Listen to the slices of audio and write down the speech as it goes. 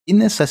In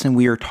this lesson,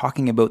 we are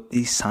talking about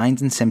the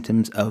signs and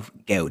symptoms of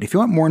gout. If you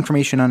want more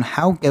information on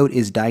how gout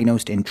is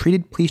diagnosed and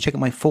treated, please check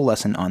out my full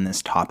lesson on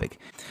this topic.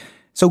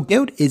 So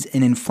gout is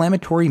an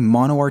inflammatory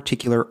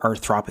monoarticular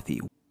arthropathy.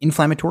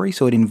 Inflammatory,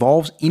 so it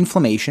involves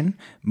inflammation.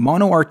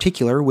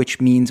 Monoarticular, which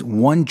means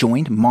one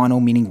joint, mono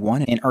meaning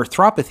one, and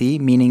arthropathy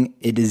meaning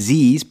a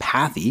disease,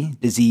 pathy,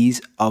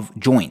 disease of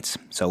joints.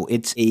 So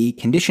it's a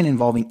condition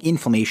involving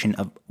inflammation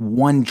of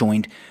one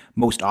joint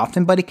most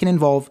often, but it can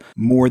involve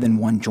more than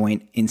one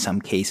joint in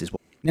some cases.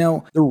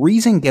 Now, the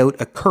reason gout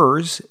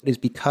occurs is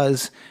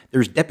because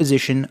there's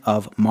deposition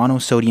of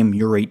monosodium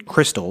urate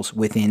crystals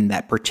within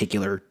that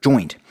particular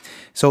joint.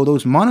 So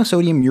those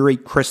monosodium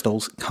urate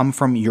crystals come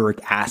from uric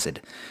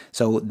acid.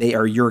 So they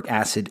are uric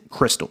acid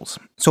crystals.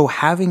 So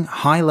having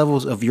high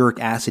levels of uric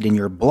acid in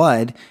your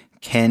blood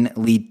can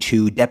lead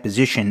to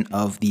deposition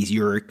of these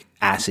uric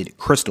acid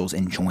crystals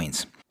in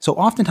joints. So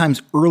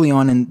oftentimes early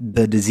on in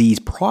the disease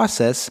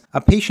process,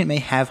 a patient may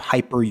have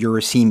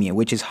hyperuricemia,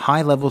 which is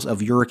high levels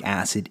of uric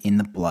acid in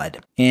the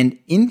blood. And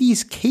in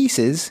these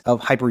cases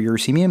of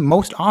hyperuricemia,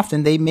 most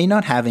often they may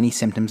not have any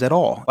symptoms at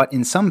all. But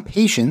in some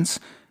patients,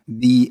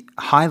 the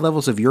high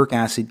levels of uric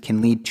acid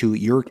can lead to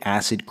uric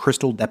acid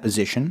crystal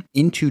deposition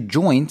into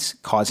joints,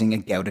 causing a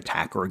gout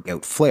attack or a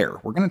gout flare.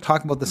 We're going to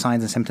talk about the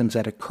signs and symptoms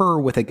that occur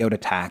with a gout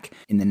attack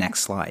in the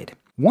next slide.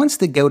 Once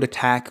the gout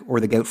attack or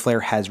the gout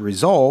flare has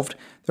resolved,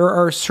 there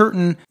are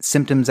certain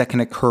symptoms that can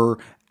occur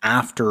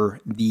after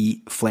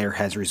the flare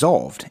has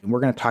resolved. And we're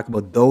going to talk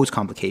about those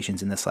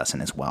complications in this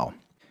lesson as well.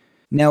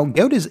 Now,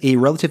 gout is a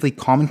relatively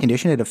common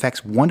condition. It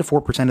affects 1 to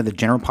 4% of the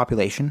general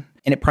population,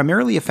 and it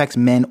primarily affects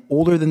men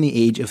older than the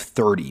age of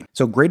 30.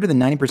 So greater than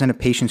 90% of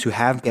patients who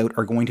have gout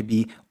are going to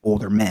be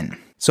older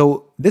men.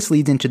 So this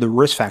leads into the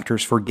risk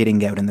factors for getting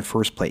gout in the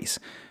first place.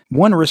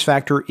 One risk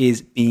factor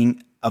is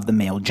being of the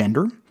male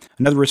gender.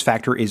 Another risk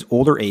factor is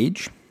older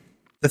age.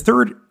 The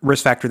third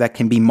risk factor that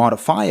can be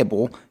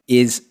modifiable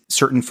is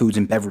certain foods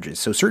and beverages.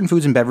 So certain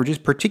foods and beverages,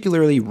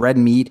 particularly red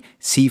meat,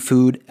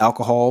 seafood,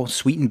 alcohol,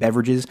 sweetened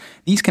beverages,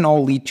 these can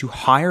all lead to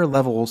higher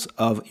levels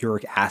of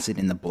uric acid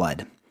in the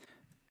blood.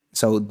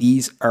 So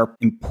these are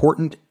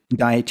important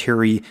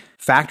dietary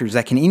factors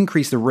that can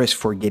increase the risk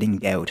for getting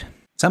gout.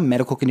 Some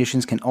medical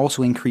conditions can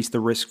also increase the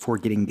risk for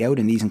getting gout,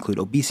 and these include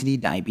obesity,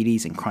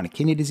 diabetes, and chronic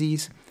kidney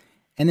disease.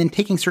 And then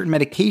taking certain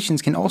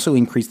medications can also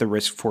increase the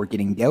risk for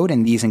getting gout,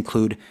 and these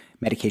include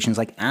medications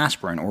like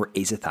aspirin or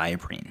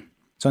azathioprine.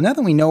 So now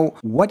that we know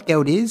what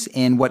gout is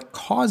and what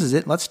causes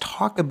it, let's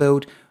talk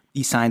about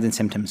the signs and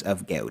symptoms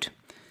of gout.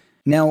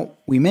 Now,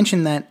 we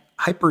mentioned that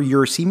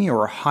hyperuricemia,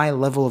 or a high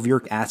level of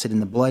uric acid in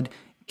the blood,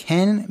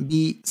 can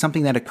be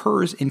something that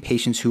occurs in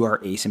patients who are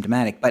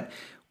asymptomatic. But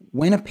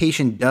when a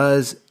patient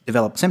does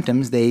develop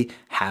symptoms, they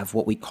have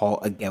what we call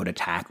a gout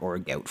attack or a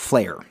gout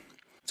flare.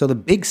 So the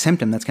big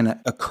symptom that's going to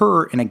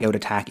occur in a gout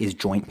attack is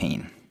joint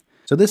pain.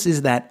 So this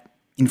is that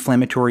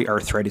inflammatory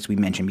arthritis we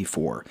mentioned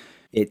before.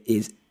 It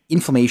is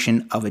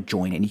inflammation of a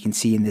joint, and you can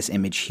see in this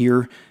image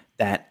here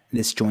that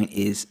this joint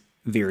is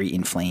very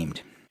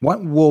inflamed.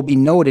 What will be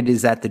noted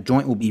is that the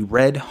joint will be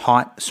red,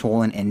 hot,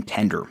 swollen, and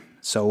tender.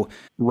 So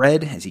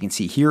red, as you can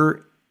see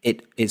here,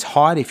 it is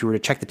hot. If you were to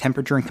check the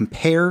temperature and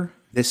compare,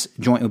 this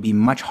joint would be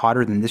much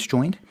hotter than this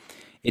joint.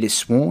 It is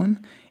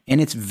swollen, and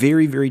it's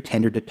very, very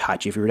tender to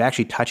touch. If you were to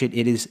actually touch it,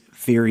 it is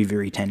very,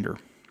 very tender.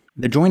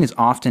 The joint is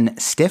often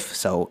stiff,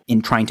 so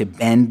in trying to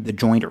bend the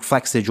joint or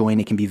flex the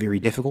joint, it can be very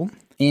difficult.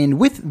 And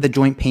with the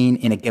joint pain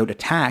in a gout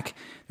attack,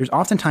 there's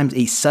oftentimes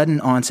a sudden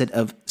onset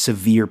of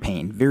severe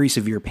pain, very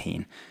severe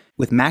pain,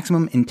 with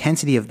maximum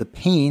intensity of the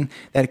pain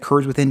that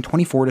occurs within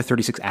 24 to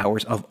 36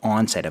 hours of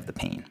onset of the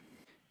pain.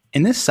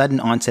 And this sudden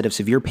onset of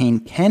severe pain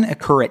can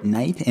occur at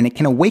night, and it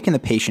can awaken the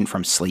patient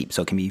from sleep.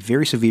 So it can be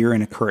very severe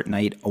and occur at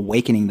night,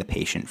 awakening the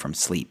patient from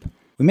sleep.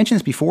 We mentioned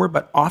this before,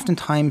 but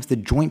oftentimes the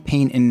joint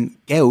pain in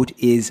gout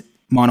is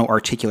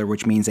monoarticular,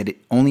 which means that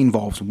it only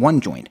involves one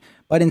joint.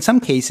 But in some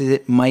cases,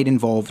 it might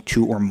involve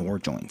 2 or more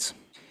joints.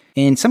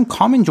 And some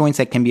common joints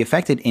that can be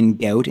affected in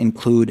gout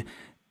include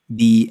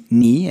the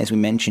knee. As we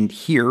mentioned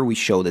here, we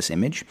show this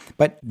image,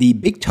 but the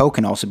big toe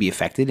can also be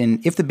affected.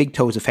 And if the big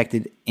toe is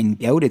affected in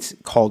gout, it's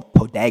called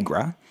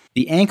podagra.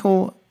 The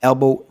ankle,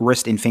 elbow,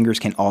 wrist, and fingers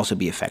can also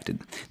be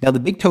affected. Now, the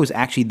big toe is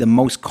actually the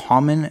most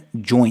common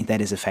joint that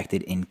is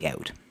affected in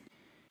gout.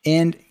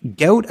 And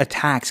gout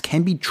attacks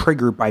can be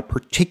triggered by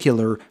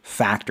particular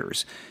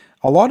factors.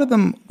 A lot of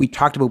them we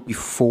talked about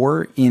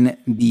before in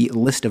the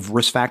list of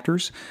risk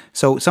factors.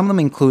 So some of them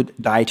include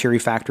dietary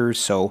factors,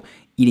 so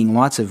eating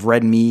lots of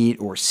red meat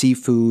or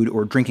seafood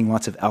or drinking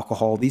lots of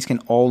alcohol. These can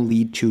all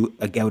lead to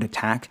a gout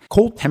attack.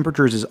 Cold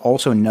temperatures is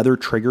also another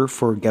trigger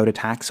for gout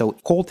attack. So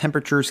cold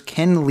temperatures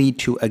can lead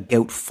to a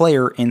gout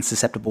flare in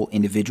susceptible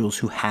individuals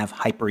who have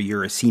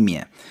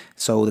hyperuricemia.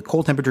 So the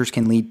cold temperatures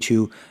can lead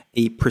to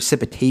a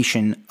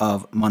precipitation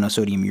of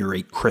monosodium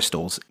urate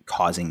crystals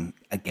causing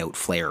a gout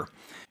flare.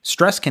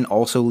 Stress can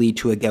also lead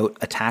to a gout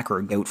attack or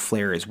a gout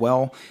flare as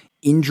well.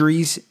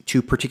 Injuries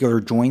to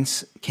particular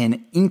joints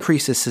can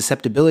increase the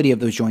susceptibility of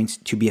those joints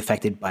to be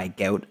affected by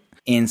gout,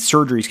 and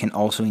surgeries can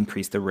also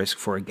increase the risk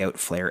for a gout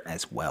flare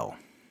as well.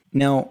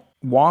 Now,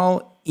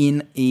 while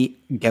in a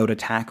gout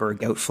attack or a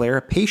gout flare,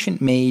 a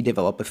patient may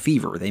develop a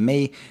fever. They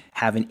may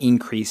have an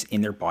increase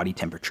in their body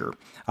temperature.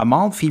 A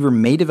mild fever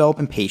may develop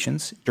in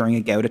patients during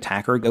a gout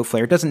attack or a gout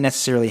flare. It doesn't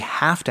necessarily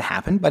have to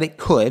happen, but it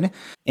could.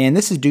 And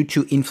this is due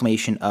to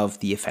inflammation of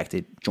the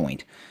affected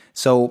joint.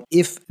 So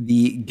if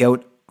the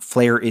gout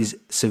flare is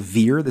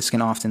severe, this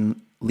can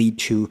often lead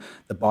to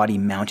the body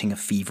mounting a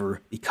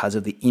fever because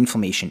of the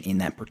inflammation in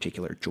that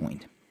particular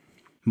joint.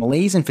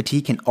 Malaise and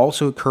fatigue can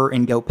also occur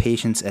in gout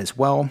patients as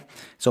well.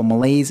 So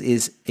malaise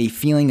is a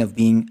feeling of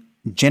being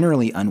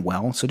generally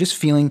unwell. So just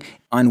feeling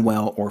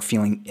unwell or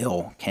feeling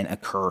ill can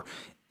occur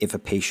if a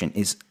patient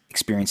is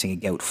experiencing a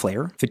gout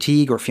flare.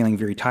 Fatigue or feeling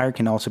very tired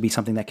can also be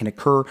something that can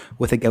occur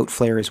with a gout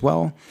flare as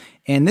well.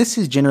 And this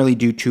is generally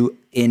due to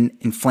an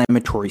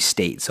inflammatory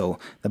state. So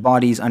the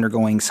body's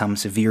undergoing some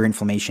severe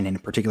inflammation in a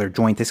particular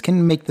joint. This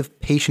can make the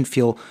patient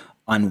feel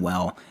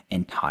unwell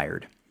and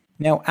tired.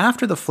 Now,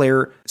 after the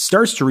flare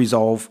starts to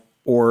resolve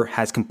or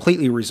has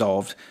completely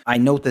resolved, I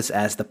note this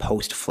as the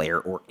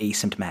post-flare or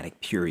asymptomatic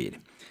period.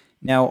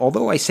 Now,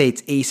 although I say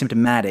it's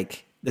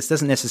asymptomatic, this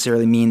doesn't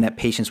necessarily mean that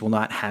patients will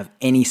not have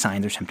any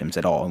signs or symptoms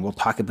at all, and we'll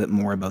talk a bit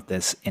more about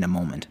this in a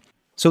moment.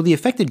 So the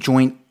affected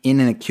joint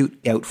in an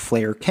acute gout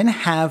flare can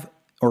have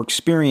or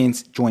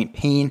experience joint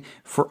pain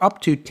for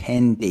up to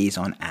 10 days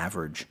on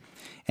average.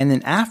 And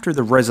then after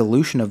the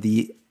resolution of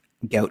the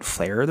gout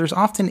flare, there's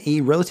often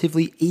a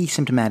relatively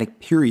asymptomatic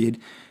period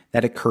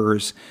that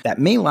occurs that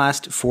may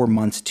last for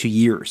months to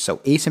years. So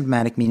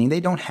asymptomatic meaning they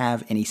don't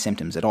have any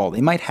symptoms at all.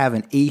 They might have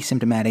an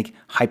asymptomatic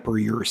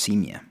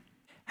hyperuricemia.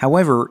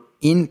 However,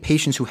 in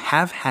patients who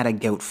have had a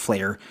gout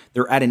flare,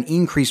 they're at an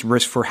increased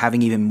risk for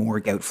having even more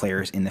gout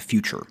flares in the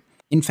future.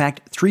 In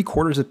fact,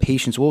 3/4 of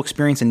patients will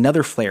experience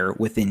another flare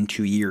within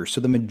 2 years.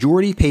 So the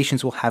majority of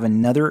patients will have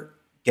another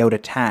gout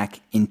attack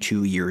in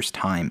 2 years'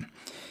 time.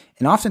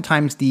 And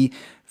oftentimes the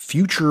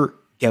future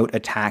gout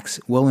attacks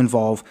will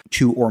involve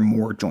 2 or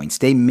more joints.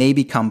 They may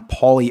become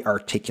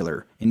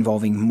polyarticular,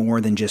 involving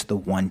more than just the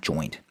one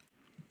joint.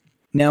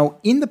 Now,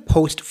 in the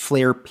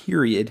post-flare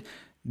period,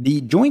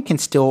 the joint can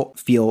still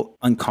feel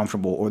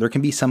uncomfortable or there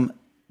can be some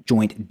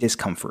joint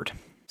discomfort.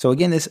 So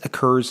again, this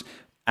occurs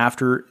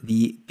after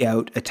the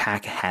gout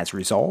attack has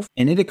resolved,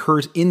 and it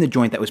occurs in the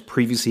joint that was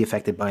previously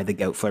affected by the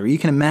gout flare. You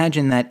can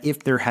imagine that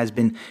if there has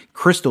been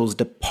crystals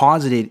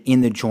deposited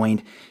in the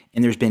joint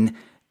and there's been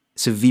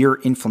severe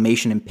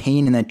inflammation and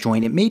pain in that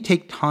joint, it may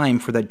take time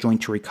for that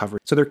joint to recover.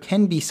 So there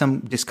can be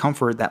some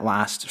discomfort that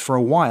lasts for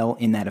a while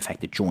in that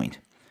affected joint.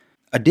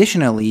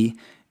 Additionally,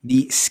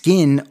 the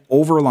skin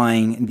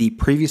overlying the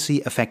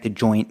previously affected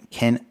joint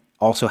can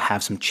also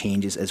have some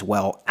changes as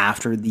well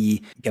after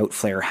the gout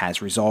flare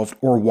has resolved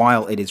or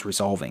while it is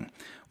resolving.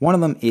 One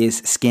of them is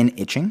skin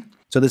itching.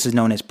 So this is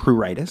known as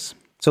pruritus.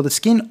 So the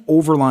skin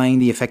overlying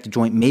the affected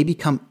joint may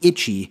become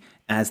itchy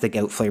as the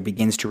gout flare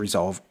begins to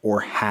resolve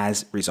or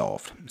has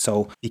resolved.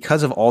 So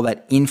because of all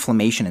that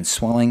inflammation and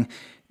swelling,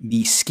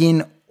 the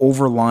skin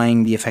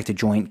overlying the affected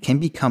joint can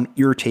become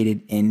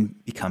irritated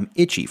and become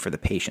itchy for the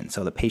patient.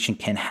 So the patient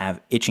can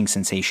have itching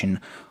sensation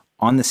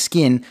on the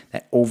skin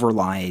that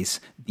overlies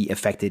the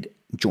affected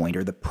joint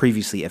or the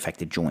previously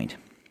affected joint.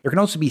 There can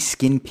also be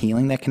skin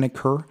peeling that can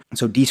occur.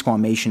 So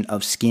desquamation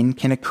of skin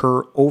can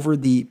occur over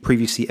the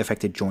previously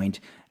affected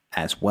joint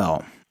as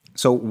well.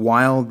 So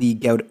while the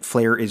gout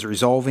flare is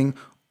resolving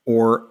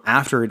or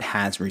after it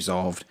has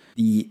resolved,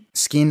 the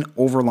skin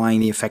overlying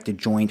the affected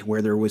joint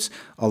where there was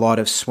a lot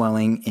of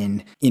swelling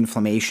and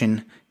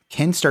inflammation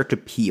can start to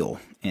peel.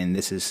 And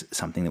this is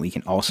something that we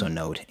can also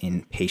note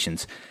in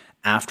patients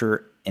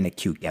after an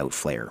acute gout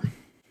flare.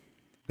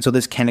 So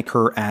this can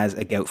occur as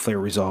a gout flare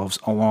resolves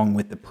along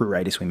with the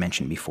pruritus we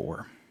mentioned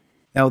before.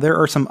 Now there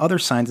are some other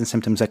signs and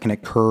symptoms that can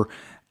occur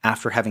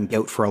after having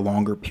gout for a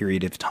longer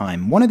period of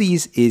time. One of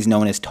these is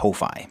known as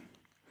tophi.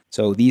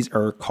 So these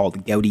are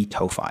called gouty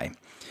tophi.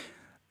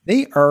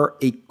 They are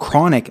a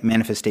chronic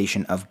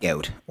manifestation of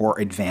gout or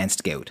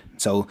advanced gout.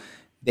 So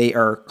they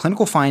are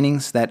clinical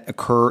findings that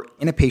occur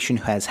in a patient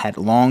who has had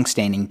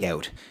long-standing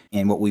gout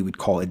and what we would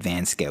call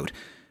advanced gout.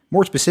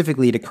 More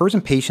specifically, it occurs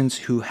in patients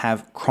who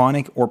have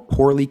chronic or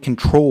poorly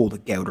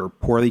controlled gout or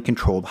poorly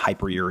controlled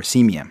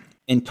hyperuricemia.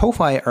 And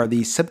tophi are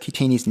these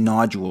subcutaneous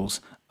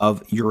nodules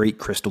of urate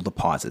crystal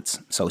deposits.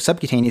 So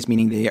subcutaneous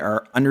meaning they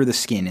are under the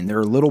skin and there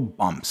are little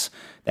bumps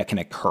that can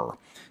occur.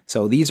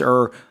 So these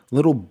are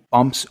little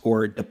bumps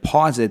or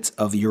deposits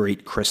of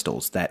urate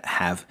crystals that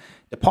have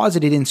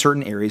deposited in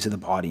certain areas of the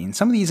body. And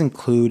some of these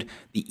include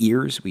the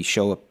ears. We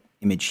show an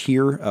image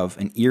here of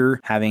an ear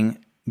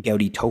having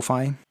gouty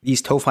tophi.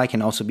 These tophi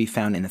can also be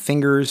found in the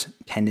fingers,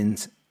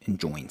 tendons, and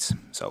joints.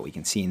 So we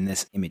can see in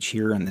this image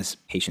here on this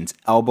patient's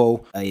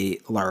elbow, a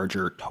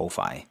larger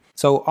tophi.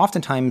 So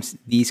oftentimes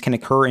these can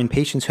occur in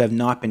patients who have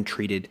not been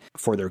treated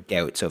for their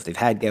gout. So if they've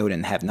had gout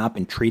and have not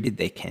been treated,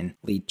 they can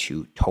lead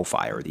to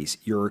tophi or these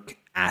uric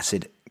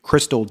acid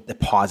crystal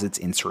deposits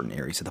in certain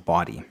areas of the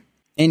body.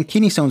 And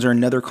kidney stones are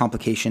another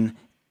complication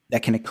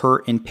that can occur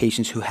in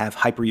patients who have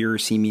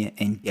hyperuricemia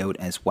and gout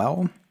as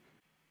well.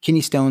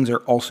 Kidney stones are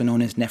also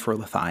known as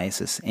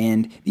nephrolithiasis,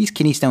 and these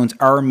kidney stones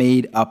are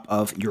made up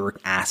of uric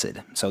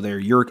acid. So they're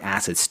uric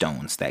acid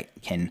stones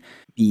that can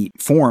be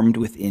formed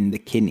within the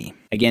kidney.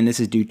 Again,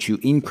 this is due to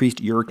increased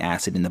uric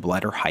acid in the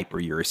blood or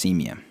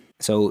hyperuricemia.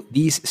 So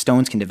these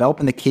stones can develop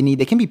in the kidney.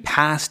 They can be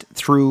passed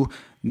through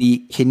the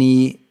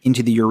kidney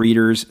into the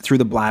ureters, through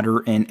the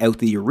bladder, and out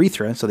the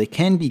urethra, so they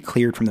can be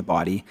cleared from the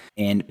body.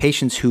 And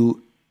patients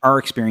who are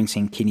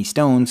experiencing kidney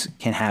stones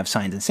can have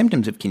signs and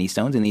symptoms of kidney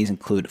stones, and these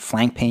include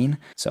flank pain.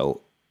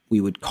 So we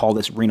would call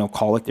this renal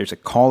colic. There's a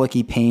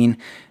colicky pain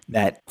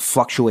that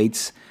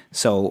fluctuates.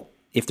 So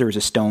if there's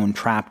a stone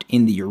trapped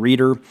in the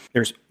ureter,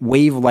 there's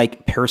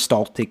wave-like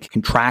peristaltic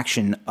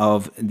contraction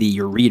of the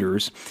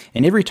ureters.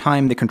 And every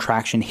time the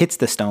contraction hits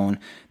the stone,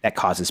 that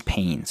causes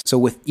pains. So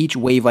with each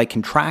wave-like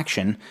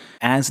contraction,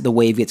 as the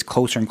wave gets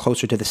closer and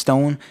closer to the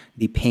stone,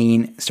 the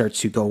pain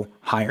starts to go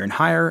higher and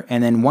higher.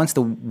 And then once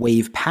the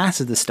wave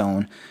passes the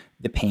stone,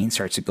 the pain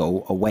starts to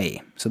go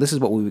away. So this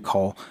is what we would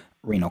call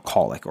renal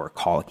colic or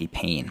colicky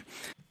pain.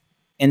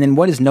 And then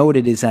what is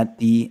noted is that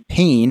the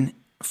pain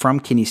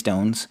from kidney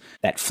stones,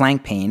 that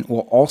flank pain,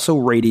 will also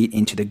radiate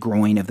into the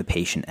groin of the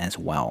patient as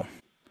well.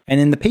 And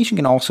then the patient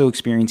can also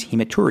experience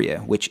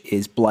hematuria, which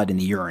is blood in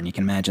the urine. You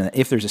can imagine that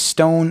if there's a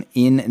stone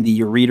in the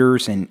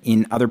ureters and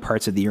in other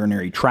parts of the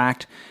urinary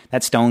tract,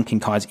 that stone can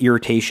cause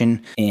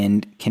irritation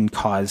and can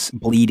cause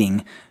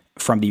bleeding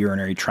from the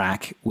urinary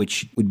tract,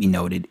 which would be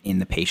noted in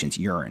the patient's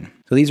urine.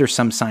 So these are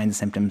some signs and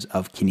symptoms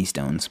of kidney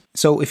stones.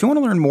 So if you want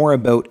to learn more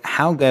about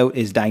how gout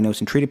is diagnosed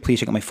and treated,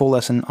 please check out my full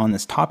lesson on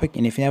this topic.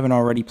 And if you haven't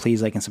already,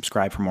 please like and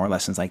subscribe for more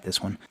lessons like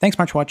this one. Thanks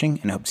so much for watching,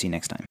 and I hope to see you next time.